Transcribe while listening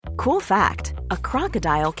Cool fact, a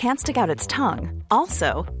crocodile can't stick out its tongue.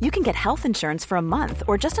 Also, you can get health insurance for a month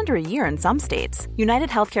or just under a year in some states. United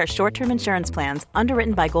Healthcare short-term insurance plans,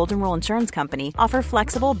 underwritten by Golden Rule Insurance Company, offer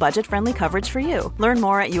flexible, budget-friendly coverage for you. Learn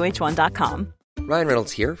more at uh1.com. Ryan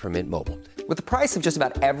Reynolds here from Mint Mobile. With the price of just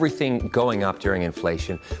about everything going up during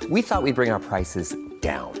inflation, we thought we'd bring our prices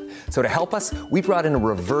down. So to help us, we brought in a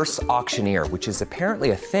reverse auctioneer, which is apparently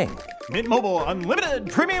a thing. Mint Mobile Unlimited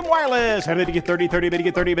Premium Wireless. How to get 30, 30, bit to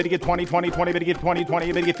get 30, bit to get 20, 20, 20, bit to get 20,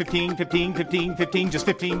 20, bit to get 15, 15, 15, 15, just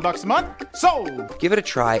 $15 a month? Sold! Give it a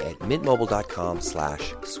try at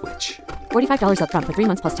mintmobile.com/switch. $45 up front for 3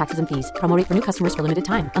 months plus taxes and fees. Promo rate for new customers for limited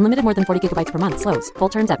time. Unlimited more than 40 gigabytes per month. Slows full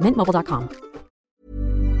terms at mintmobile.com.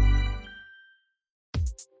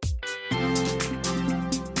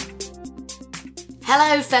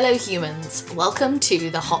 Hello, fellow humans. Welcome to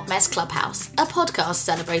the Hot Mess Clubhouse, a podcast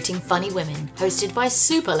celebrating funny women, hosted by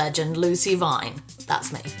super legend Lucy Vine.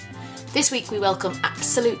 That's me. This week we welcome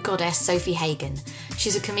absolute goddess Sofie Hagen.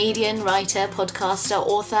 She's a comedian, writer, podcaster,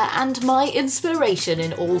 author, and my inspiration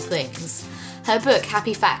in all things. Her book,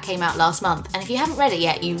 Happy Fat, came out last month, and if you haven't read it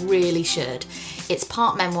yet, you really should. It's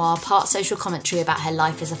part memoir, part social commentary about her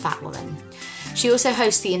life as a fat woman. She also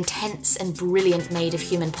hosts the intense and brilliant Made of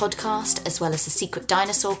Human podcast, as well as the Secret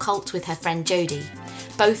Dinosaur Cult with her friend Jodie.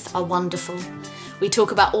 Both are wonderful. We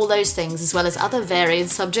talk about all those things, as well as other varied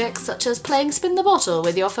subjects, such as playing spin the bottle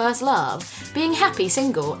with your first love, being happy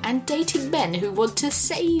single, and dating men who want to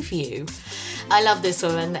save you. I love this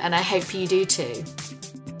woman, and I hope you do too.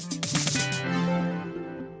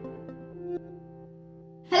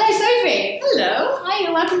 Hello, Sophie. Hello. Hi,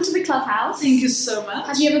 and welcome to the Clubhouse. Thank you so much.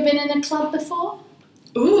 Have you ever been in a club before?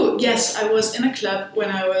 Ooh, yes, I was in a club when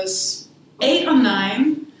I was 8 or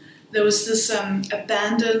 9. There was this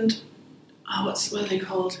abandoned, what are they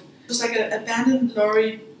called? It was like an abandoned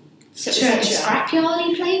lorry So it was like a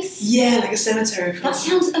scrapyardy place? Yeah, like a cemetery. That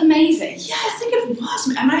sounds amazing. Yeah, I think it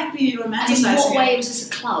was. I might be romanticizing And in what way it. was this a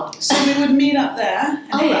club? So we would meet up there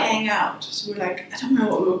and right. hang out. So we were like, I don't know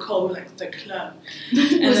what we were called, we were like the club.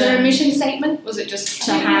 Was there a mission statement? Was it just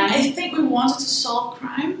to hang? I think we wanted to solve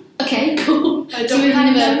crime. Okay, cool. I don't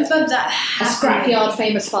kind remember of that a happening. scrapyard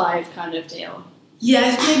famous five kind of deal. Yeah,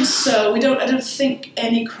 I think so. I don't think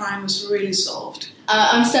any crime was really solved.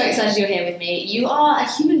 I'm so excited you're here with me. You are a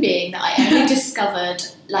human being that I only discovered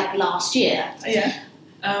like last year. Yeah.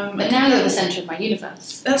 But now you're the centre of my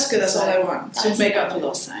universe. That's good, that's all I want. To That's make up for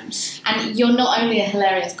lost times. And you're not only a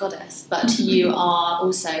hilarious goddess, but you are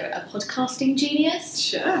also a podcasting genius.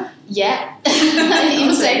 Sure. Yeah.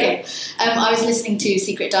 Even joking. I was listening to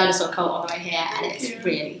Secret Dinosaur Cult on the way here, and it's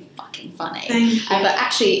really fucking funny. Thank you. But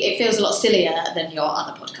actually, it feels a lot sillier than your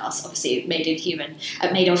other podcasts, obviously Made of Human.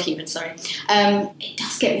 It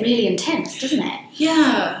does get really intense, doesn't it?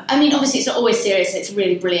 Yeah. I mean, obviously it's not always serious, it's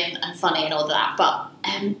really brilliant and funny and all that, but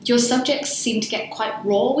your subjects seem to get quite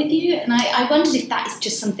raw with you, and I wondered if that is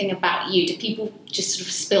just something about you. Do people just sort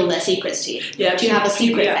of spill their secrets to you? Yeah. Do you have a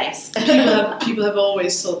secret face? People have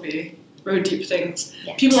always told me very deep things.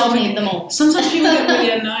 Yeah, People tell me them all. Sometimes people get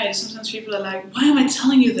really annoyed. Sometimes people are like, why am I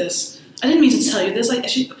telling you this? I didn't mean to tell you this.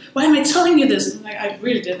 Why am I telling you this? I'm like, I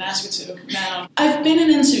really didn't ask you to. No. I've been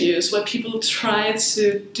in interviews where people try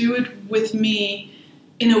to do it with me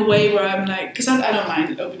in a way where I'm like, because I don't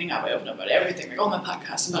mind opening up. I open up about everything. Like all my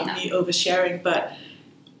podcasts about me oversharing, but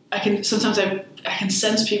I can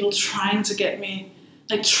sense people trying to get me,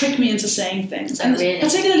 like trick me into saying things. And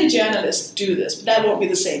particularly journalists do this, but that won't be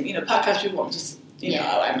the same. Podcast people want to,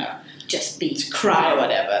 I don't know, just be to cry or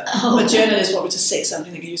whatever. But journalists want me to say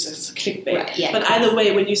something they can use as a clickbait. Right, yeah, but either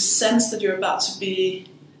way, when you sense that you're about to be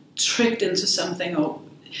tricked into something,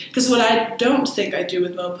 because what I don't think I do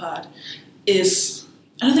with Mopad is,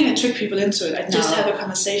 I don't think I trick people into it. I just have a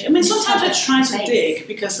conversation. I mean, sometimes I try to dig,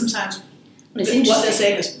 because sometimes what they're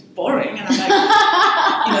saying is boring, and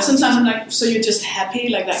I'm like, sometimes I'm like, so you're just happy,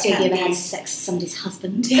 like that. So you ever had sex with somebody's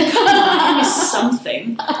husband? Yeah, come on, give me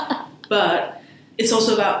something. But it's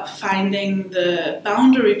also about finding the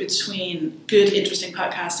boundary between good, interesting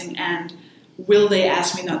podcasting and will they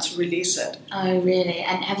ask me not to release it? Oh, really?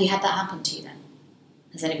 And have you had that happen to you then?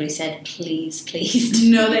 Has anybody said, please, please?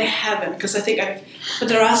 No, they haven't, because I think but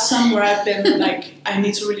there are some where I've been like, I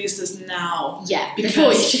need to release this now. Yeah, because,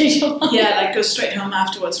 before you change your mind. Yeah, like go straight home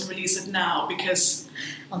afterwards and release it now, because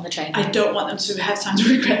on the train. I don't want them to have time to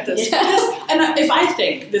regret this. Yeah. And if I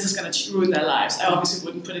think this is going to ruin their lives, I obviously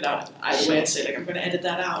wouldn't put it out either way and say, like, I'm going to edit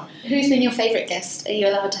that out. Who's been your favourite guest? Are you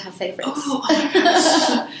allowed to have favourites? Oh my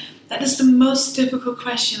God. That is the most difficult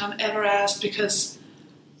question I've ever asked, because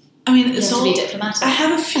I mean, it's all. You have to be diplomatic. I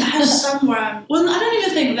have some where I don't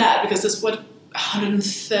even think that, because there's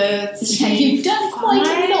 130. Yeah, you've done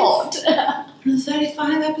quite a lot.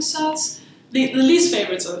 5 episodes. The least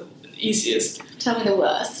favorites are easiest. Tell me the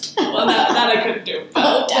worst. Well, that I couldn't do.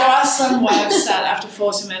 But there are some where I've sat after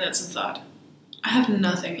 40 minutes and thought, I have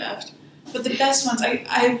nothing left. But the best ones,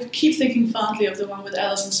 I keep thinking fondly of the one with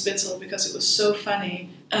Alison Spitzel because it was so funny.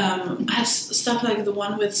 I have stuff like the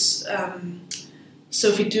one with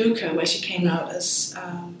Sofie Hagen where she came out as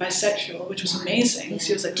bisexual, which was amazing. Yeah.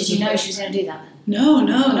 She was like, did you know she was going to do that then?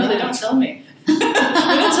 No, they don't tell me. They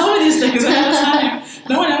don't tell me these things ahead of time.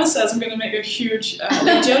 No one ever says I'm going to make a huge...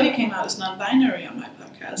 like Jodie came out as non-binary on my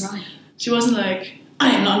podcast. Right. She wasn't like,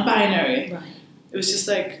 I am non-binary. Right. It was just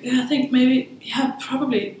like, yeah, I think maybe, yeah,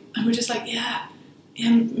 probably. And we're just like, yeah,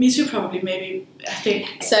 me too, probably, maybe, I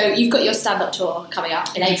think. So you've got your stand-up tour coming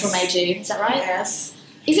up in April, May, June, is that right? Yes.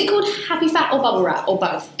 Is it called Happy Fat or Bubble Wrap, or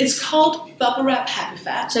both? It's called Bubble Wrap Happy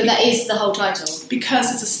Fat. So that is the whole title?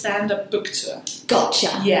 Because it's a stand-up book tour.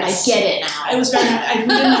 Gotcha. Yes. I get it now. I didn't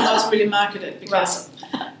know how to really market it because,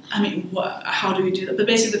 I mean, how do we do that? But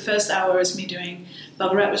basically the first hour is me doing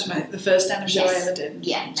Bubble Wrap, which was the first stand-up show I ever did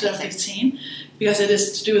in 2015. Because it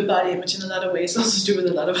is to do with body image in a lot of ways, also to do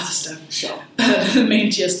with a lot of other stuff. Sure. But the main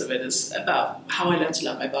gist of it is about how I learned to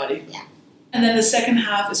love my body. Yeah. And then the second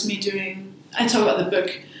half is me I talk about the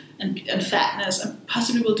book and fatness, and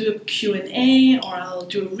possibly we'll do a Q&A or I'll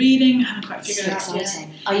do a reading. I haven't quite figured it out yet.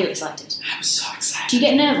 Are you excited? I'm so excited. Do you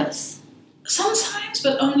get nervous? Sometimes,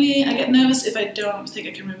 but only I get nervous if I don't think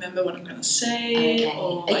I can remember what I'm going to say. Okay.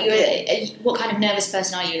 Or What kind of nervous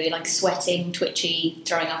person are you? Are you like sweating, twitchy,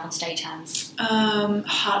 throwing up on stage-hands?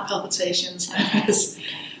 Heart palpitations, nervous.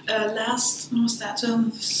 When was that?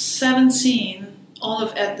 2017,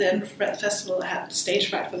 at the end of the festival, I had stage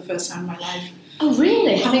fright for the first time in my life. Oh,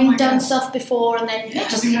 really? Having done God. stuff before and then it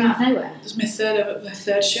just came out of nowhere? It was my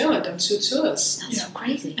third show. I'd done 2 tours. That's so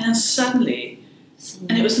crazy. And then suddenly...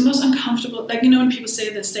 And it was the most uncomfortable, like, when people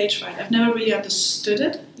say they're stage fright, I've never really understood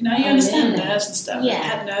it. You understand nerves and stuff. Yeah. I've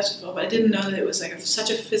had nerves before, but I didn't know that it was like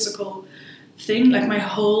such a physical thing. Like my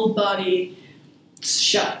whole body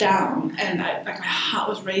shut down, and my heart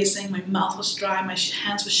was racing, my mouth was dry, my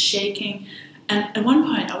hands were shaking. And at one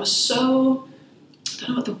point I was so, I don't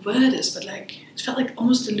know what the word is, but like, it felt like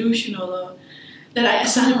almost delusional or... That I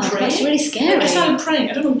started praying. That's really scary. I started praying.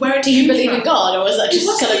 I don't know where it came from. Do you believe from. in God, or was that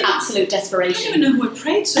just kind of absolute desperation? I don't even know who I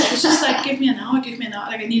prayed to. It was just like, give me an hour.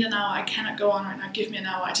 Like, I need an hour. I cannot go on right now. Give me an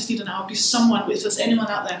hour. I just need an hour. Be someone. If there's anyone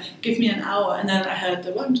out there, give me an hour. And then I heard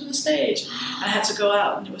the welcome to the stage. I had to go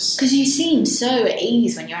out, and it was... Because you seem so at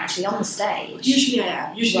ease when you're actually on the stage. Usually I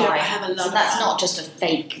am. Usually right. I have a lot so that's not just a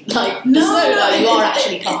fake... Like, no, you are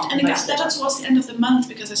actually calm. And it got better towards the end of the month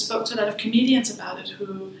because I spoke to a lot of comedians about it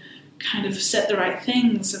who... kind of said the right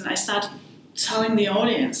things, and I started telling the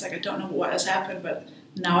audience, like, I don't know what has happened, but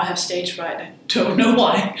now I have stage fright. I don't know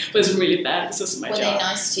why, but it's really bad because this is my job. Were they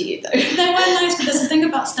nice to you, though? They were nice, but there's the thing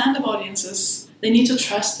about stand-up audiences, they need to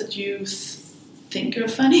trust that you think you're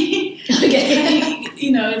funny. Okay.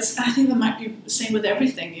 I think that might be the same with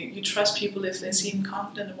everything. You trust people if they seem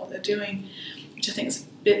confident in what they're doing, which I think is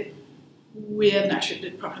a bit weird and actually a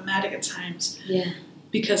bit problematic at times. Yeah.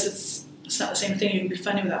 Because it's not the same thing. You can be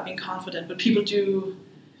funny without being confident, but people do.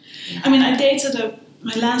 Yeah. I mean, I dated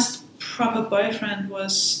my last proper boyfriend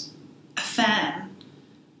was a fan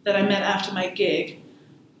that I met after my gig.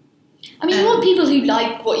 I mean, you want people who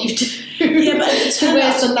like what you do. Yeah, but it's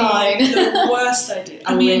where's the line? The worst I did.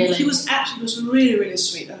 I mean, really? he was really, really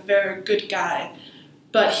sweet, a very good guy.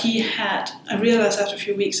 But I realized after a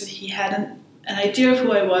few weeks that he had an idea of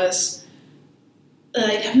who I was.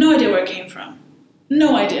 I have no idea where it came from.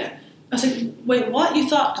 No idea. I was like, wait, what? You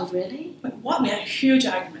thought... Oh, really? Wait, what? We had a huge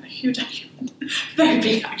argument. Very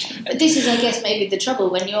big argument. But this is, I guess, maybe the trouble.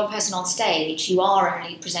 When you're a person on stage, you are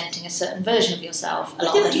only presenting a certain version of yourself a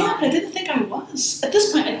lot of the time. Yeah, but I didn't think I was. At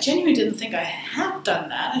this point, I genuinely didn't think I had done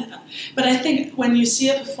that. But I think when you see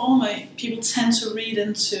a performer, people tend to read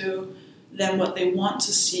into them what they want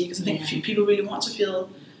to see. Because I think people really want to feel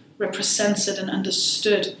represented and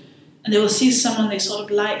understood. And they will see someone they sort of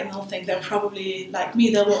like, and they'll think they're probably like me.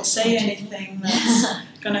 They won't say anything that's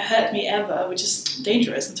going to hurt me ever, which is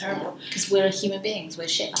dangerous and terrible. Because we're human beings, we're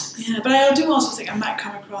shitbags. Yeah, but I do also think I might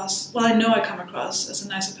come across... Well, I know I come across as a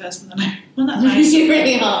nicer person than I... Well, not nice. You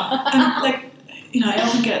really are. I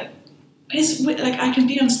often get... It's like I can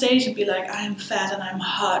be on stage and be like, I am fat and I'm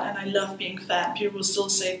hot and I love being fat. And people will still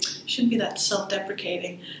say, you shouldn't be that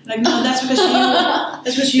self-deprecating. Like, no, that's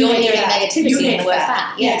because you're hearing negativity in the word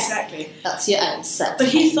fat. Yeah, exactly. That's your own self. But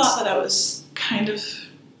he thought that I was kind of...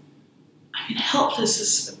 I mean, helpless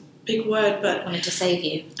is a big word, but... Wanted to save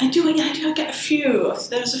you. I do get a few.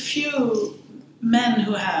 There's a few men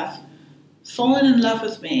who have fallen in love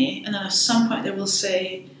with me, and then at some point they will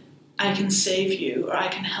say, I can save you, or I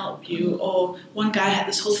can help you. Or one guy had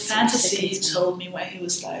this whole fantasy he told me where he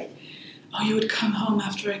was like, oh, you would come home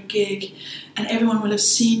after a gig and everyone would have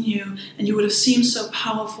seen you and you would have seemed so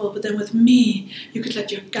powerful, but then with me, you could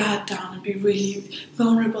let your guard down and be really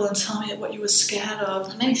vulnerable and tell me what you were scared of.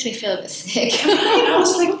 That makes me feel a bit sick. I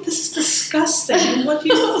was like, this is disgusting. What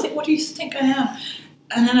do you think I am?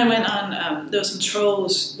 And then I went on, there were some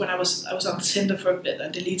trolls when I was on Tinder for a bit. I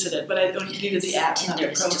deleted it, but I only deleted the app, not the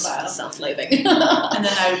profile. Self-loathing. And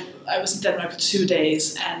then I was in Denmark for 2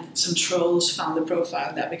 days, and some trolls found the profile,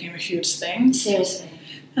 and that became a huge thing. Seriously.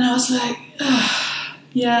 And I was like,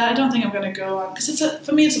 yeah, I don't think I'm going to go on. Because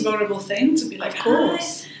for me, it's a vulnerable thing to be like, of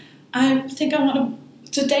course. I think I want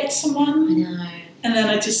to date someone. I know. And then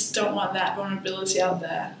I just don't want that vulnerability out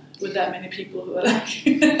there with that many people who are like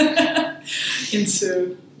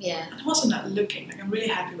into... Yeah. And I'm also not looking. Like, I'm really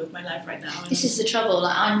happy with my life right now. This is the trouble.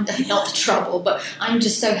 Like, I'm not the trouble, but I'm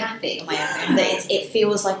just so happy on my own that it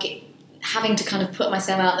feels like having to kind of put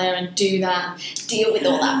myself out there and do that, deal with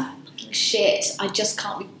all that fucking shit. I just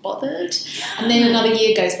can't be bothered. And then another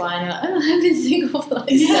year goes by and I'm like, I've been single for like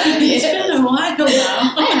 7 years. It's been a while now.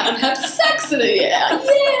 I haven't had sex in a year.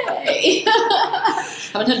 Yay!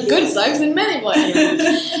 Haven't had good sex in many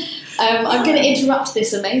ways. I'm going to interrupt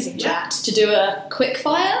this amazing chat to do a quick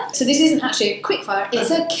fire. So this isn't actually a quick fire, it's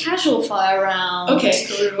a casual fire round. Okay,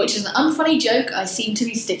 cool. Which is an unfunny joke I seem to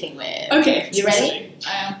be sticking with. Okay. You ready?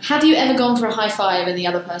 I am. Have you ever gone for a high five and the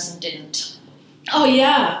other person didn't? Oh,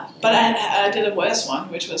 yeah. But I did a worse one,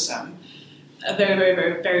 which was a very, very,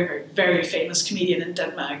 very, very, very, very famous comedian in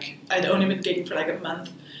Denmark. I'd only been dating for like a month.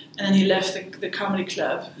 And then he left the comedy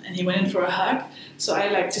club and he went in for a hug. So I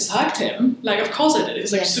like just hugged him. Like, of course I did. He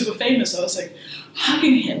was like super famous. So I was like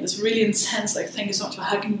hugging him. This really intense, like, thank you so much for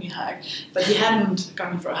hugging me hug. But he hadn't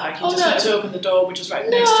gone for a hug. He just went to open the door, which was right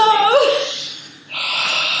next to me.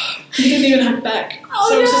 He didn't even hug back.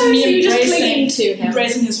 So it was just me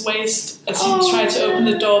embracing his waist as he tried to open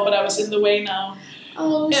the door, but I was in the way now.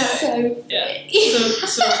 Oh, yeah. So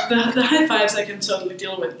the high fives I can totally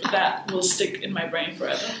deal with, but that will stick in my brain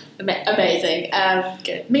forever. Amazing.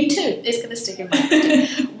 Good. Me too. It's going to stick in my brain.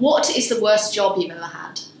 What is the worst job you've ever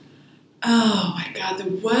had? Oh my god, the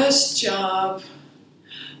worst job.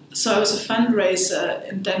 So I was a fundraiser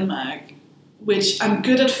in Denmark, which I'm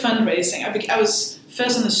good at fundraising. I was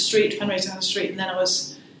first on the street, fundraising on the street, and then I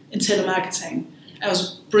was in telemarketing. I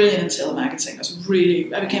was brilliant in telemarketing.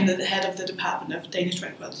 I became the head of the department of Danish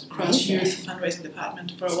Red Cross Youth Fundraising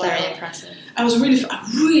Department for a while. Very impressive. I'm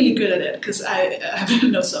really good at it because I have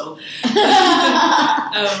no soul.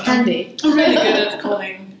 Handy. I'm really good at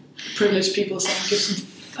calling privileged people saying, give some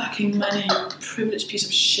fucking money, you privileged piece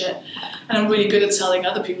of shit. And I'm really good at telling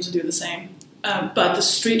other people to do the same. But the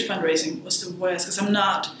street fundraising was the worst because I don't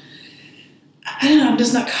know, I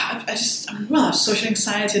have social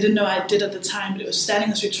anxiety. I didn't know I did at the time, but it was standing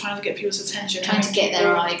on the street trying to get people's attention. Trying to get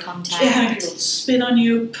their eye contact. Yeah, having people spit on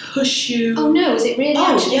you, push you. Oh no, is it really?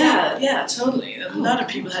 Oh yeah, totally. A lot of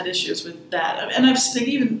people had issues with that. And I've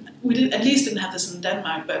we didn't have this in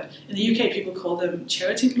Denmark, but in the UK people call them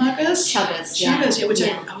charity muggers. Chuggers, yeah. Which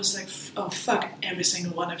I was like, oh fuck every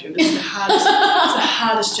single one of you. This is the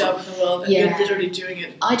hardest job in the world, and you're literally doing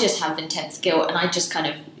it. I just have intense guilt, and I just kind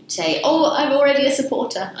of say, oh, I'm already a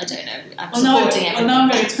supporter. I don't know. I'm supporting everything. Well, now I'm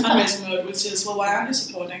going to fundraising mode, which is, well, why aren't you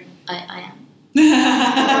supporting? I am.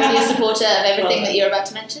 I'm already a supporter of everything that you're about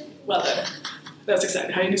to mention. Well, that's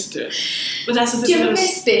exactly how you need to do it. But that's the do you ever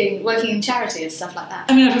miss working in charity and stuff like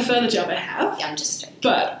that? I mean, I prefer the job I have. Yeah, I'm just joking.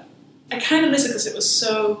 But I kind of miss it because it was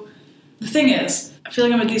so... The thing is, I feel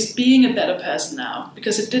like I'm at least being a better person now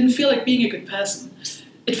because it didn't feel like being a good person.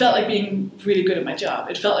 It felt like being really good at my job.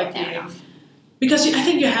 It felt like being... Because I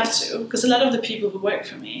think you have to, because a lot of the people who worked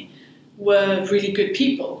for me were really good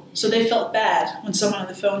people. So they felt bad when someone on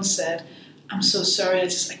the phone said, I'm so sorry, I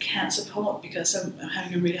can't support because I'm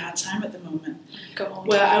having a really hard time at the moment. God.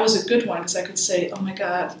 Where I was a good one because I could say, oh my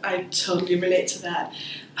God, I totally relate to that.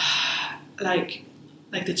 like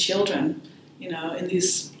the children, in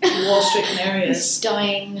these war-stricken areas. It's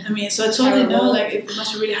dying. I mean, so I totally know, it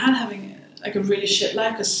must be really hard having a really shit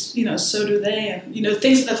life, because so do they, and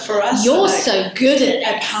things that for us you're so good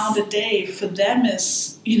at a pound a day, for them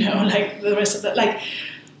is like the rest of that. Like,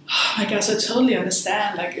 oh my gosh, I totally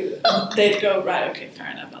understand. Like, they'd go, right, okay,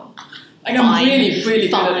 fair enough. I'm really, really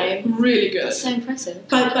good at it. Really good. That's so impressive.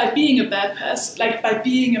 By being a bad person, by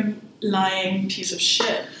being a lying piece of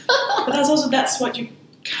shit. But that's what you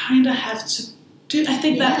kind of have to do. I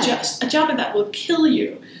think that a job like that will kill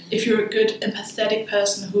you if you're a good, empathetic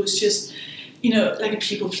person who's just, like a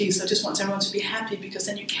people pleaser, just wants everyone to be happy, because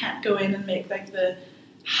then you can't go in and make the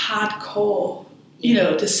hardcore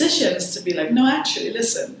decisions to be like, no, actually,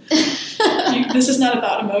 listen, this is not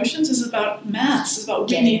about emotions, this is about maths, it's about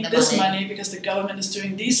we need this money because the government is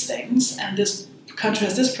doing these things, and this country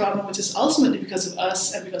has this problem, which is ultimately because of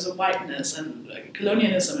us and because of whiteness and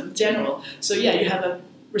colonialism in general. So yeah, you have a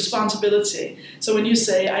responsibility. So when you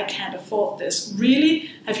say, I can't afford this,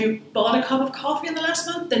 really, have you bought a cup of coffee in the last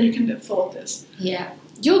month? Then you can afford this. Yeah.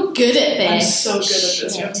 You're good at this. I'm so good at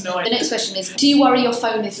this, you have no idea. The next question is, do you worry your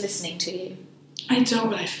phone is listening to you? I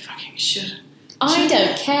don't, but I fucking should. I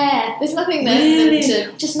don't care. There's nothing there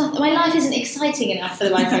to just nothing. My life isn't exciting enough for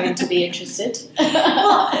my phone to be interested.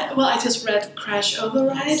 well, I just read Crash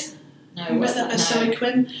Override. No, you read that by Zoe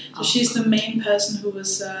Quinn. So she's the main person who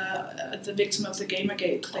was the victim of the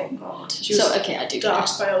Gamergate thing. Oh God. She was I do.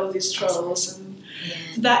 doxed by all of these trolls, and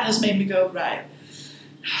that has made me go, right.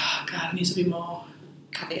 Oh, God, I need to be more.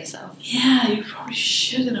 Cover yourself. Yeah, you probably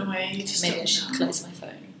should in a way. You just Maybe I should close my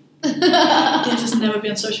phone. Just never be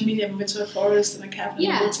on social media, move into a forest and a cabin.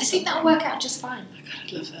 Yeah, I think that'll work out just fine. Oh God,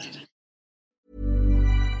 I'd love that.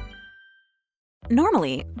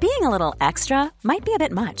 Normally, being a little extra might be a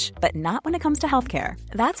bit much, but not when it comes to healthcare.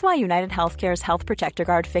 That's why United Healthcare's Health Protector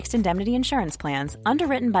Guard fixed indemnity insurance plans,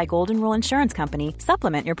 underwritten by Golden Rule Insurance Company,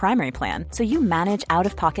 supplement your primary plan so you manage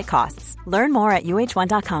out-of-pocket costs. Learn more at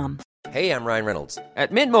uh1.com. Hey, I'm Ryan Reynolds.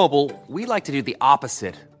 At Mint Mobile, we like to do the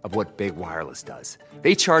opposite of what Big Wireless does.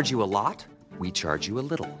 They charge you a lot, we charge you a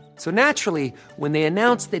little. So naturally, when they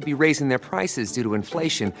announced they'd be raising their prices due to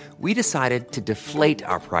inflation, we decided to deflate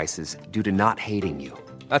our prices due to not hating you.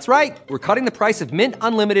 That's right. We're cutting the price of Mint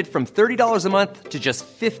Unlimited from $30 a month to just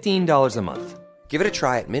 $15 a month. Give it a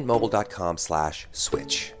try at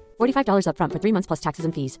mintmobile.com/switch. $45 up front for 3 months plus taxes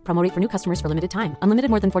and fees. Promo rate for new customers for limited time. Unlimited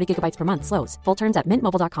more than 40 gigabytes per month. Slows full terms at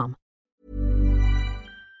mintmobile.com.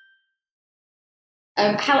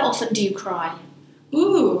 How often do you cry?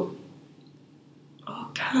 Ooh. Oh,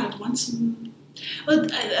 God. Well,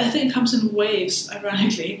 I think it comes in waves,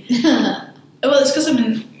 ironically. Well, it's because I'm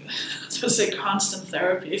in, I was going to say, constant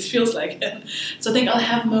therapy. It feels like it. So I think I'll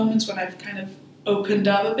have moments when I've kind of opened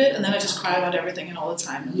up a bit, and then I just cry about everything and all the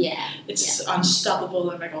time. And it's unstoppable.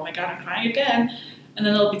 I'm like, oh my God, I'm crying again. And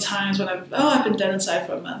then there'll be times when I've been dead inside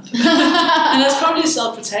for a month. And that's probably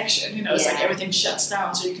self-protection, it's like everything shuts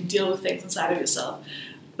down so you can deal with things inside of yourself.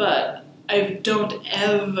 But I don't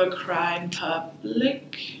ever cry in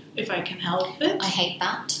public if I can help it. I hate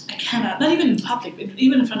that. I cannot. Not even in public,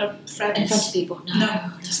 even in front of friends. In front of people?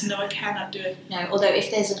 No, I cannot do it. No, although if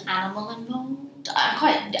there's an animal involved,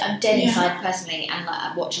 I'm dead inside personally, and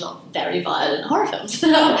I watch a lot of very violent horror films.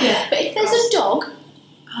 But if there's a dog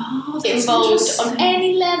involved on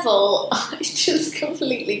any level, I just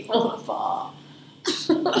completely fall apart.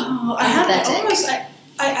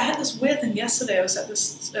 I had this weird thing yesterday. I was at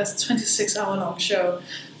this 26-hour-long show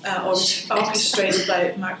orchestrated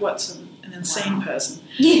by Mark Watson, an insane person.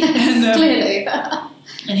 Yes, and, clearly.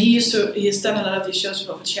 And he's done a lot of these shows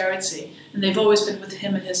for charity, and they've always been with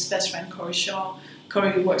him and his best friend Corey Shaw.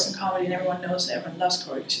 Corey, who works in comedy, and everyone loves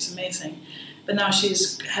Corey because she's amazing. But now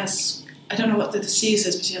has, I don't know what the disease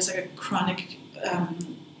is, but she has like a chronic,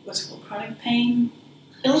 chronic pain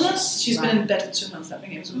illness. She's been in bed for 2 months, not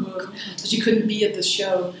being able to move. So she couldn't be at the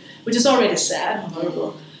show, which is already sad and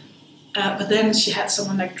horrible. But then she had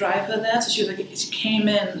someone like drive her there. So she came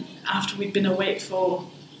in after we'd been awake for,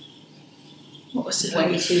 what was it,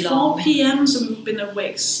 like 4 p.m. So we've been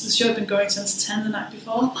awake. The show had been going since 10 the night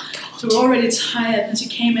before. Oh my God. So we're already tired. And she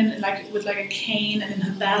came in with a cane and in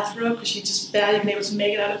her bathrobe because she just barely been able to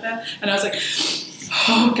make it out of bed. And I was like,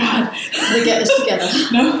 oh God, we get this together.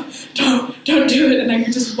 No, don't do it. And I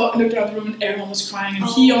just looked around the room and everyone was crying, and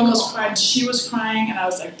he almost cried, and she was crying, and I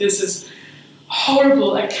was like, this is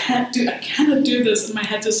horrible. I cannot do this. And my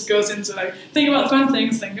head just goes into like, think about fun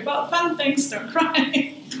things, don't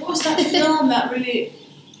cry. What was that film that really,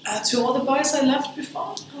 To All the Boys I Loved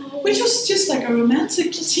Before? Which was just like a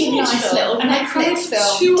romantic teenage film. And I cried for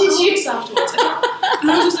 2 hours afterwards. And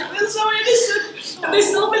I was just like, they're so innocent. And they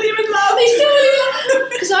still believe in love.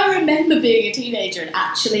 Because I remember being a teenager and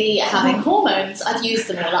actually having hormones. I've used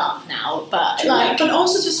them all up now, but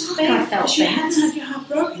also just faith. Because you hadn't had your heart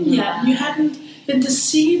broken yet. You hadn't been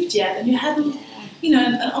deceived yet, and you hadn't,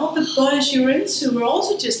 and all the boys you were into were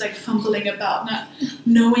also just like fumbling about, not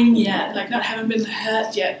knowing yet, like not having been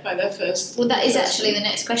hurt yet by their first. Well, that is actually the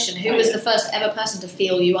next question. Who was the first ever person to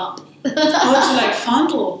feel you up? To like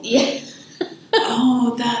fondle. Yeah.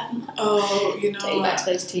 Take you back to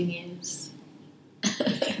those teen years. I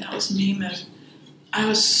think that was Mehmet. I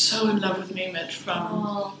was so in love with Mehmet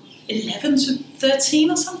from 11 to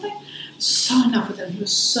 13 or something. So in love with him. He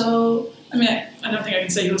was so... I don't think I can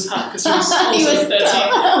say he was hot because he was also 13.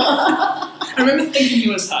 I remember thinking he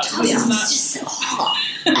was hot. Oh, yeah, it's just so hot.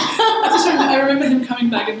 I remember him coming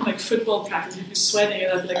back in like football practice. He'd be sweating,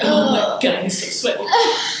 and I'd be like, "Oh my god, he's so sweaty."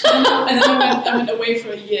 And then I went away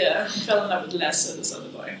for a year and fell in love with Lasse, this other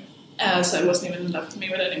boy. So I wasn't even in love with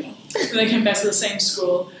me anymore. Then I came back to the same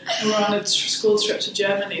school, and we were on a school trip to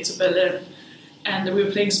Germany, to Berlin. And we were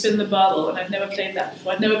playing Spin the Bottle, and I'd never played that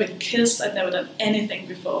before. I'd never been kissed, I'd never done anything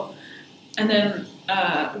before. And then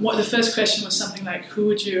the first question was something like, who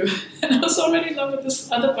would you... And I was already in love with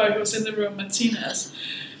this other boy who was in the room, Martinez.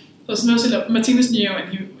 I was mostly in love. Martinez knew,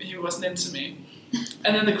 and he wasn't into me.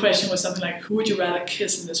 And then the question was something like, who would you rather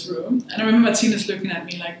kiss in this room? And I remember Martinez looking at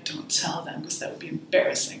me like, don't tell them, because that would be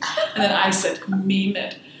embarrassing. And then I said,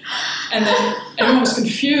 Mehmet. And then everyone was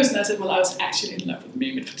confused, and I said, well, I was actually in love with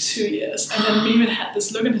Mehmet for 2 years. And then Mehmet had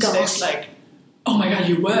this look in his face like, oh my god,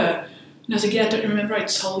 you were? And I was like, yeah, don't you remember I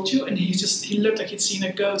told you? And he looked like he'd seen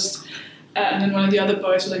a ghost. And then one of the other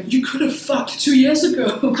boys was like, you could have fucked 2 years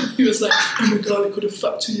ago. He was like, oh my god, I could have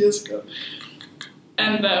fucked 2 years ago.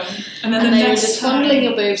 And then the they were next just time, fondling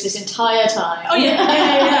your boobs this entire time. Oh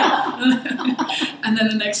yeah. And then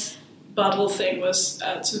the next bottle thing was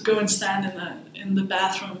to go and stand in the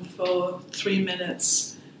bathroom for 3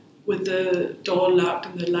 minutes with the door locked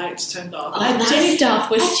and the lights turned off. Oh, that stuff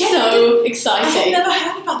was so exciting. I had never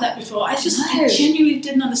heard about that before. I genuinely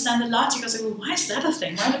didn't understand the logic. I was like, well, why is that a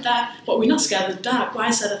thing? Why would that... Well, we're not scared of the dark. Why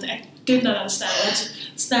is that a thing? I did not understand. I had to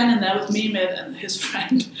stand in there with Mehmet and his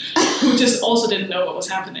friend, who just also didn't know what was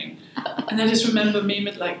happening. And I just remember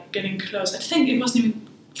Mehmet like getting close. I think it wasn't even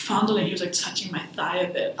fondling. He was like touching my thigh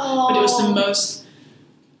a bit. Oh. But it was the most...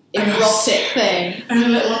 erotic thing. I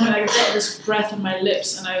remember at one point I got this breath on my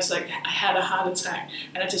lips, and I was like, I had a heart attack,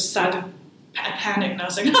 and I just started, I panicked, and I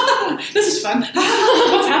was like, this is fun.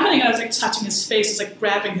 What's happening? And I was like touching his face, I was like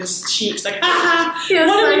grabbing his cheeks, like, what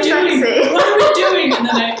are we doing? What are we doing? And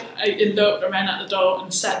then I eloped, I ran out the door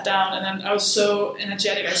and sat down, and then I was so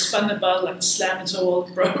energetic, I spun the bottle and slammed into a wall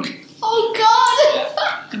and broke. Oh god!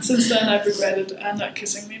 Yeah. And since then I've regretted not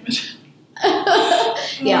kissing Mehmet.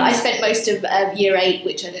 Yeah, I spent most of year 8,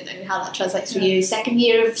 which I don't know how that translates for you. Second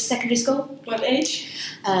year of secondary school. What age?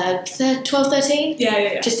 12, 13?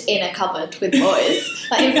 Yeah. Just in a cupboard with boys.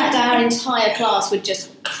 Like, in fact, our entire class would just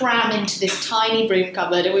cram into this tiny broom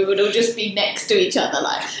cupboard, and we would all just be next to each other,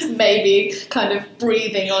 like maybe kind of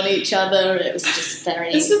breathing on each other. It was just very,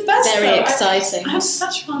 it's the best, very exciting. I have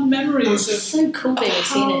such fond memories. It's so cool being a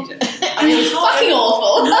teenager. I mean, it was fucking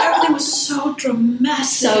awful. Everything was so dramatic.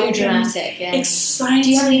 So dramatic, yeah. Exciting. Do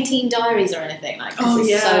you have any teen diaries or anything? Like, because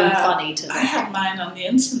it's so funny to me. I had mine on the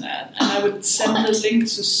internet, and I would send the link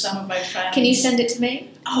to some of my friends. Can you send it to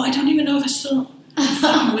me? Oh, I don't even know if I still...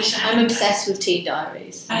 I wish I had. I'm obsessed with teen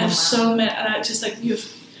diaries. I have so many, and I just like you have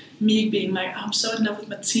me being like, I'm so in love with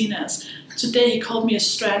Martinez. Today he called me a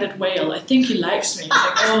stranded whale. I think he likes me. Like,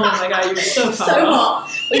 oh my god, you were so far so off.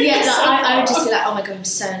 hot. But yeah, I would just be like, oh my god, I'm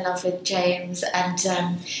so in love with James. And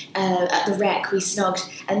at the rec we snogged,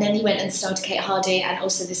 and then he went and snogged Kate Hardy and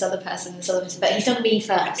also this other person. But he's done me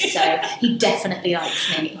first, so he definitely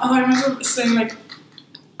likes me. Oh, I remember saying like,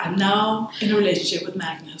 I'm now in a relationship with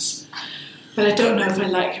Magnus, but I don't know if I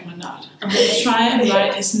like him or not. I'm going to try and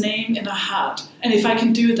write his name in a heart. And if I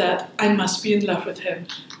can do that, I must be in love with him.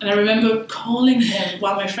 And I remember calling him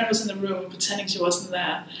while my friend was in the room, pretending she wasn't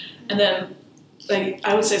there. And then like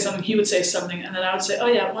I would say something, he would say something, and then I would say, oh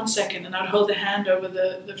yeah, 1 second. And I would hold a hand over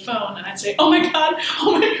the phone, and I'd say, oh my god,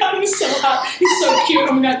 he's so hot. He's so cute.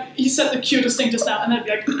 Oh my god, he said the cutest thing just now. And I'd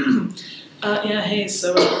be like... yeah, hey,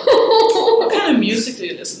 so what kind of music do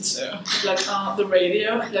you listen to? I'd be like, the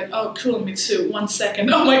radio. I'd be like, oh, cool, me too. 1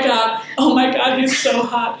 second. Oh my god, he's so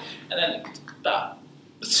hot. And then about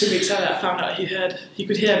 2 weeks later, I found out he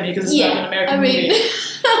could hear me because it's not an American movie.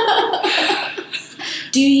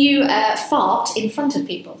 Do you fart in front of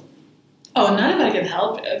people? Oh, not if I can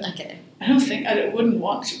help it. Okay. I don't think, I wouldn't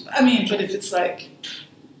want to. I mean, but if it's like,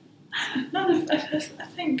 I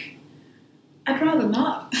think... I'd rather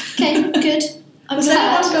not. Okay, good. I'm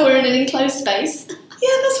glad we're in an enclosed space.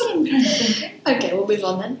 Yeah, that's what I'm kind of thinking. Okay, we'll move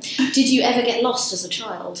on then. Did you ever get lost as a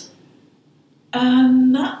child?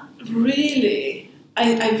 Not really.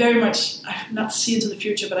 I very much, I've not seen into the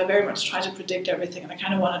future, but I very much try to predict everything, and I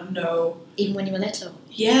kind of want to know. Even when you were little?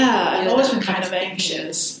 Yeah, I've always been kind of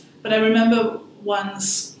anxious. But I remember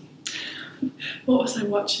once, what was I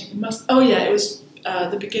watching? It was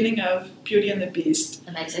the beginning of Beauty and the Beast.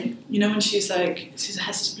 Amazing. You know when she has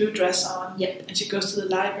this blue dress on, Yep. and she goes to the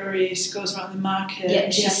library, she goes around the market. Yeah,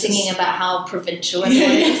 and she's singing about how provincial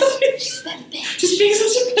everyone is. She's just being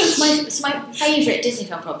such a bitch. It's my favourite Disney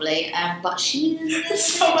film probably, but It's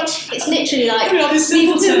so much fun. it's literally like, I mean, all these we've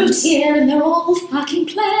moved simpletons. here and they're all fucking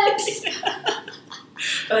plebs.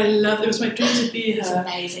 But I loved it. It was my dream to be her. It's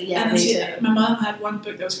amazing, yeah, And me too. my mum had one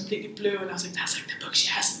book that was completely blue, and I was like, that's like the book she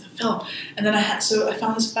has in the film. And then I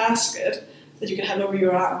found this basket that you could have over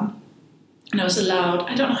your arm, and I was allowed,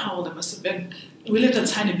 I don't know how old I must have been. We lived in a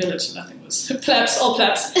tiny village, so nothing was plebs, all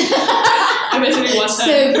plebs. I basically was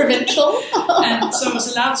So provincial. And so I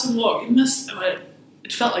was allowed to walk.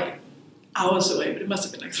 It felt like hours away, but it must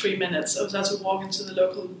have been like 3 minutes. I was allowed to walk into the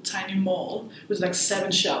local tiny mall with like 7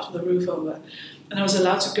 shops with a roof over. And I was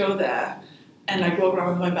allowed to go there and like walk around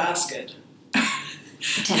with my basket.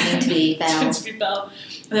 Pretending to be Belle. Pretending to be Belle.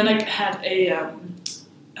 And then I had a,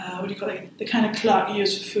 what do you call it? The kind of clock you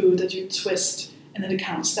use for food that you twist and then it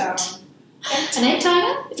counts down. An egg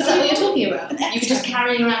timer? Is that what you're talking about? An egg You were just timer.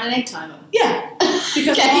 carrying around an egg timer? Yeah.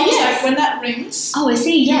 Because Okay, I was yes. like, when that rings, Oh, I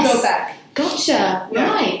see, yes. you go back. Gotcha. Yeah.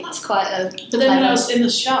 Right. That's quite a... But then when I was in the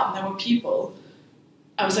shop and there were people,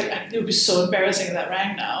 I was like, it would be so embarrassing if that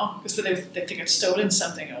rang now, because they think I'd stolen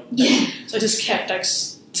something. Yeah. So I just kept like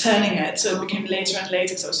turning it, so it became later and later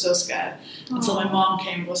because I was so scared. Until my mom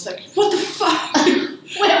came and was like, what the fuck?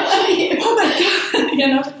 Where were you? Oh my god! You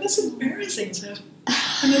know, like, that's embarrassing. So,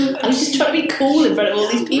 I was just trying to be cool in front of all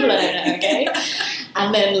these people I don't know, okay?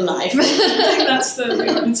 And then life. I think that's the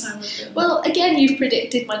only time I've been. Well, again, you've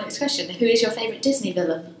predicted my next question. Who is your favourite Disney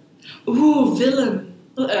villain? Ooh, villain.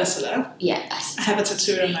 Well, Ursula. Yes. I have a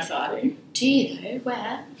tattoo on my body. Do you know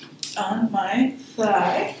where? On my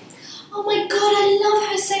thigh. Oh my god, I love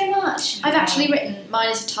her so much. I've actually written, mine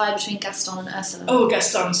is a tie between Gaston and Ursula. Oh,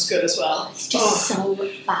 Gaston's good as well. It's just so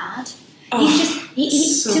bad. Oh, He's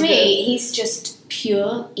just, so to me, good. he's just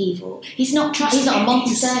pure evil. He's not he's not a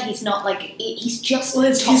monster, he's not like, he's just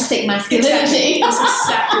toxic masculinity. Exactly. That's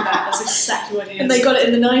exactly that. That's exactly what he is. And they got it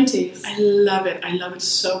in the 90s. I love it. I love it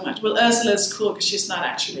so much. Well, Ursula's cool because she's not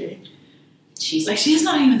actually... she's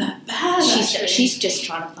not even that bad, actually. She's just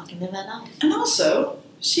trying to fucking live her life. And also,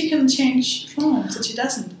 she can change forms, and she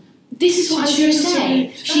doesn't. This is what I was going to chooses to say.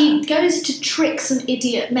 be She goes to trick some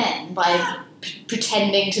idiot men by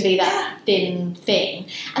pretending to be that thin thing.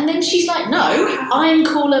 And then she's like, no, I'm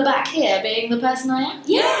cooler back here being the person I am.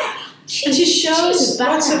 Yeah. And she shows she's a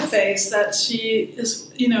what's her badass. face that she is,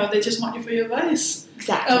 they just want you for your vice.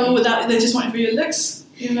 Exactly. They just want you for your looks.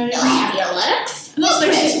 You know, They'll have your legs. and it's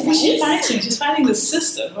like she's Yes. She's fighting the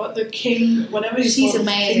system, or the king, whatever he's She's called,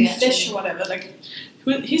 amazing, King Fish actually. or whatever. Like,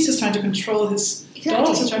 he's just trying to control his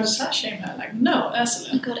daughter, trying to slut shame her. Like, no, Ursula.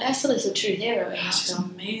 Oh my god, Ursula's a true hero in this She's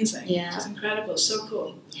film. amazing. Yeah. She's incredible. So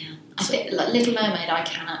cool. Yeah. I think, like, Little Mermaid, I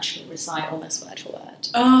can actually recite almost word for word.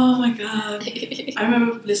 Oh my god. I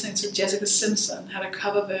remember listening to Jessica Simpson had a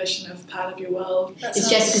cover version of Part of Your World. Is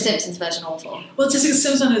Jessica Simpson's version awful? Well, Jessica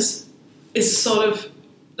Simpson is sort of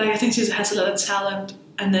like, I think she has a lot of talent,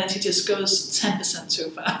 and then she just goes 10% too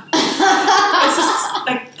far. It's just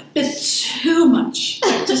like a bit too much.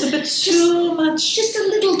 Like, just a bit too much. Just a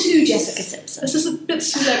little too Jessica Simpson. It's just a bit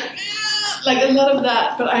too like a lot of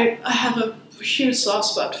that. But I have a huge soft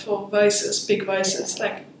spot for voices, big voices.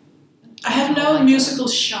 Like, I have no musical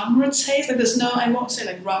genre taste. Like, there's no, I won't say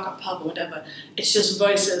like rock or pop or whatever. It's just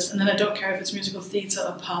voices, and then I don't care if it's musical theatre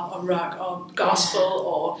or pop or rock or gospel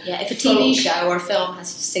or Yeah, if a TV folk. show or a film has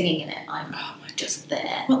singing in it, I'm just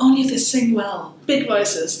there. Well, only if they sing well. Big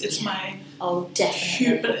voices. It's my Oh, definitely.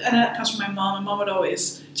 huge. And that comes from my mom. My mom would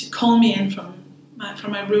always, she'd call me in from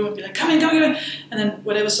my room and be like, come in. And then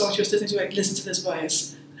whatever song she was listening to, like, listen to this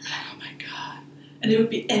voice. And I'm like, oh my god. And it would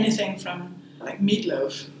be anything from like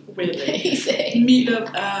Meatloaf. Weirdly. Amazing. Meatloaf.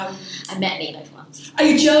 I met Meatloaf once. Are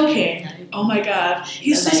you joking? No. Oh my god.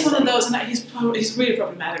 He's just one of Amazing. those, and he's really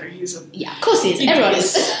problematic. Yeah, of course he is. He Everyone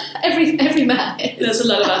is. is. Every man is. There's a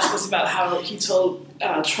lot of articles about how he told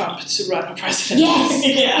Trump to run for president. Yes.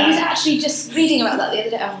 Yeah. I was actually just reading about that the other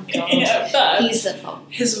day. Oh my god. Yeah, but He's the fun.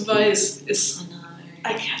 his voice is, I know.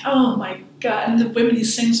 I can't, oh my god, and the women he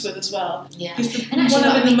sings with as well. Yeah. He's And actually, one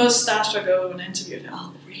of like- the most starstruck I've ever interviewed him.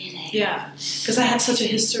 Oh, really? Yeah, because I had such a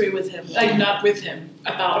history with him, like not with him,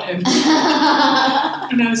 about him.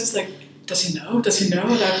 And I was just like, does he know? Does he know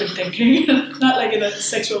what I've been thinking? Not like in a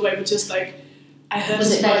sexual way, but just like, I heard Was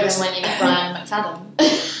his it better voice. than when you met Brian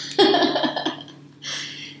McFadden?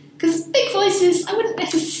 Because big voices, I wouldn't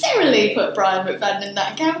necessarily put Brian McFadden in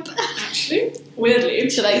that camp. Actually, weirdly,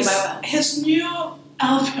 Should I go back? his new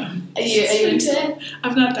album. Are you into it?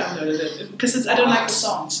 I've not downloaded it because I don't like the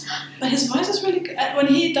songs. But his voice is really good. When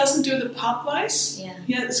he doesn't do the pop voice, yeah,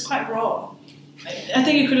 it's quite raw. I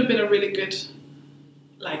think he could have been a really good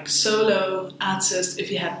like solo artist if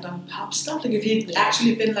he hadn't done pop stuff. Like if he'd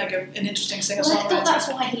actually been like an interesting singer-songwriter. Well, I thought that's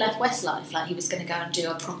why he left Westlife. Like he was going to go and do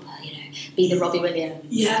a proper, be the Robbie Williams.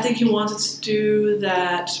 Yeah, I think he wanted to do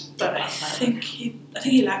that, but I think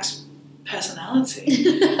he lacks personality.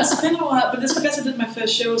 It's been a while, but it's because I did my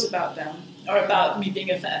first shows about them, or about me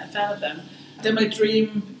being a fan of them. They're my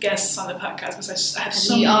dream guests on the podcast because I have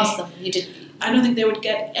so many. You asked them, you did. I don't think they would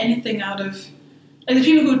get anything out of. Like the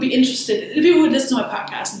people who would be interested, the people who would listen to my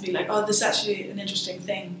podcast and be like, "Oh, this is actually an interesting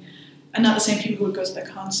thing," and not the same people who would go to their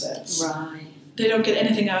concerts. Right. They don't get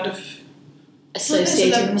anything out of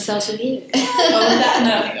associating themselves with you. No,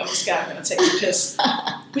 I think obviously I'm going to take the piss,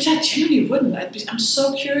 which I genuinely wouldn't. I'm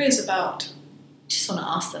so curious about. Just want to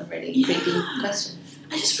ask them really creepy questions.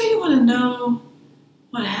 I just really want to know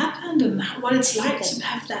what happened and what it's like to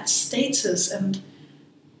have that status and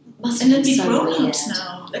then be grown-ups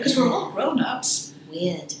now. Because we're all grown-ups.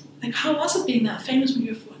 Weird. Like, how was it being that famous when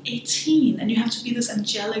you were 18 and you have to be this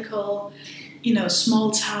angelical,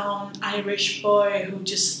 small-town Irish boy who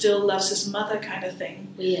just still loves his mother kind of thing?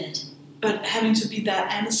 Weird. But having to be that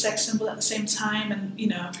and a sex symbol at the same time and,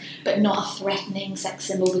 But not a threatening sex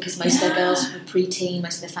symbol because most of their girls were preteen,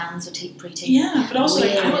 most of their fans were preteen. Yeah, but also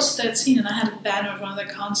I was 13 and I had a banner at one of their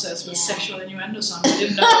concerts with sexual innuendos on. I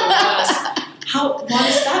didn't know what it was. What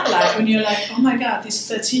is that like when you're like, oh my god, these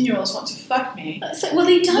 13-year-olds want to fuck me? Well,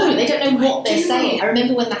 they don't. They don't know what they're saying. I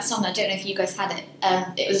remember when that song, I don't know if you guys had it,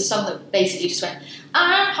 it was a song that basically just went,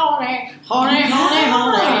 I'm horny, horny, horny,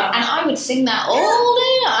 horny. And I would sing that all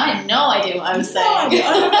day. I had no idea what I was saying. When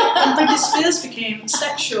Britney Spears became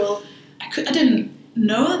sexual, I didn't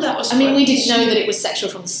know that was. I mean, we didn't know that it was sexual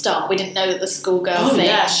from the start. We didn't know that the schoolgirl thing.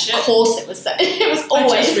 Yeah, shit. Of course, it was sexual. It was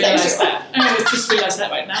always sexual. I just realised that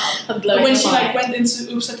right now. And when she went into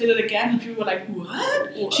Oops, I Did It Again, and people were like,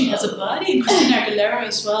 "What? She has a body." And Christina Aguilera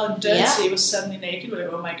as well, and Dirty was suddenly naked. We're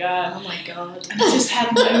like, "Oh my god!" Oh my god! And I just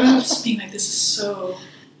had. I remember just being like, "This is so."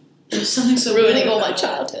 There's something so ruining all my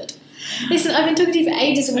childhood. Listen, I've been talking to you for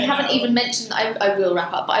ages, and we haven't even mentioned. I will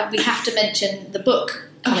wrap up, but we have to mention the book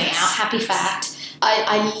coming out, Happy Fact.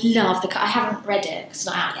 I love I haven't read it because it's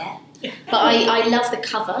not out yet, but I love the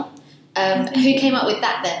cover. Who came up with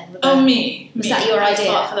that then? Oh, me. Was that your idea? I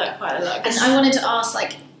fought for that quite a lot. And I wanted to ask,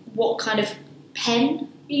 what kind of pen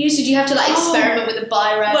you used? Did you have to experiment with a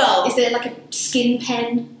biro? Well, is there a skin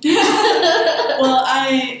pen? Well,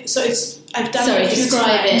 I've done it a few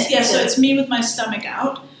times. Yeah, so it's me with my stomach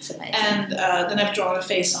out, and then I've drawn a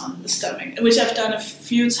face on the stomach, which I've done a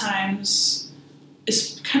few times.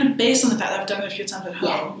 It's kind of based on the fact that I've done it a few times at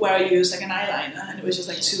home, where I use an eyeliner, and it was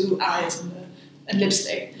just 2 eyes and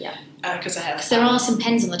lipstick. Yeah. Because I have. Because there are some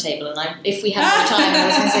pens on the table, and if we have more time, I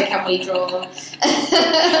was going to say, can we draw?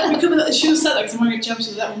 We could have shoe set because I'm wearing a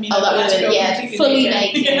jumpsuit. That would mean fully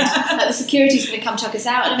naked. The security's going to come chuck us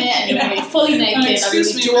out in a minute, and you're going to be fully naked. I'm going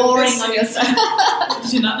to be drawing on yourself.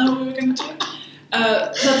 Did you not know what we were going to do?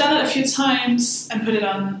 So I've done it a few times and put it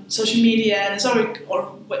on social media, and it's already,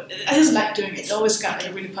 I just like doing it. It's always got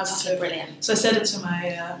a really positive. Brilliant. So I said it to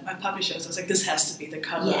my publishers. I was like, this has to be the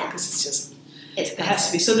cover because it's just. It has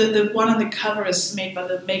to be. So the one on the cover is made by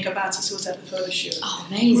the makeup artist who was at the photo shoot. Oh,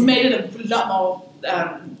 amazing. We made it a lot more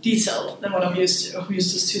detailed than what I'm used to. I'm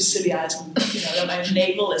used to 2 silly eyes and then my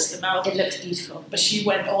navel is the mouth. It looks beautiful. But she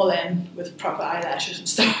went all in with proper eyelashes and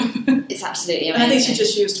stuff. It's absolutely amazing. And I think she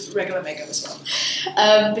just used regular makeup as well.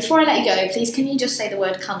 Before I let you go, please can you just say the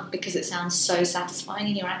word cunt because it sounds so satisfying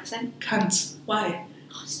in your accent? Cunt. Why?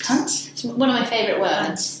 Cunt? It's one of my favourite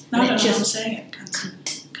words. No, I don't know how I'm saying it.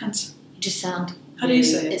 Cunt. Just sound. How do you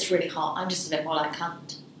say it? It's really hot. I'm just a bit more like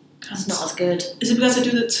cunt. Cunt. It's not as good. Is it because I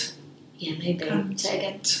do that? Yeah, maybe. Cunt. Say it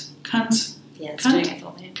again. Cunt. Yeah, it's doing it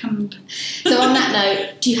for me. Cunt. So on that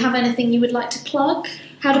note, do you have anything you would like to plug?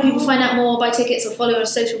 How do people find out more, buy tickets, or follow on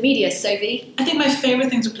social media, Sofie? I think my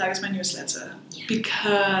favourite thing to plug is my newsletter. Yeah. Because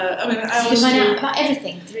I always find out about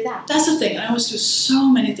everything through that. That's the thing. I always do so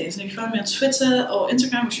many things. And if you follow me on Twitter or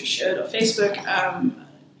Instagram, which you should, or Facebook,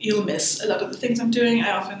 you'll miss a lot of the things I'm doing.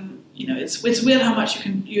 I often, it's weird how much you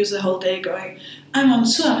can use the whole day going, I'm on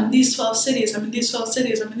tour, I'm in these 12 cities, I'm in these 12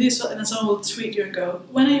 cities, I'm in these 12, and then someone will tweet you and go,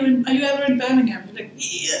 are you ever in Birmingham? You're like,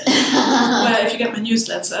 yeah. Where if you get my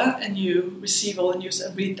newsletter and you receive all the news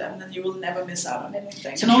and read them, then you will never miss out on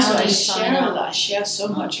anything. So and also I share a lot. I share so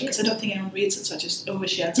much because I don't think anyone reads it, so I just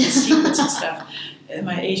overshare the secrets and stuff. And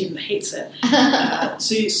my agent hates it.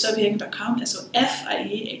 So you Sofiehagen.com, so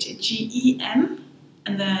FIEHAGEN,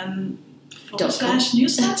 and then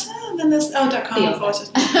 /newsletter, and then there's .com. Beyond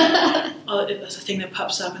There's a thing that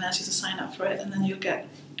pops up and asks you to sign up for it, and then you'll get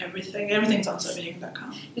everything. Everything's on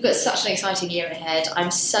SofieHagen.com. You've got such an exciting year ahead. I'm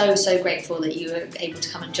so grateful that you were able to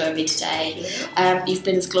come and join me today. You've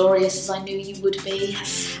been as glorious as I knew you would be.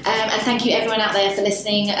 And thank you everyone out there for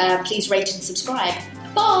listening. Please rate and subscribe.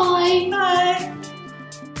 Bye! Bye!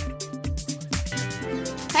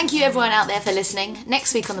 Thank you everyone out there for listening.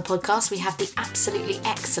 Next week on the podcast we have the absolutely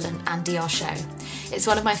excellent Andy Osho. It's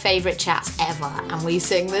one of my favourite chats ever, and we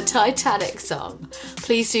sing the Titanic song.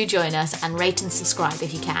 Please do join us and rate and subscribe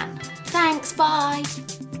if you can. Thanks, bye!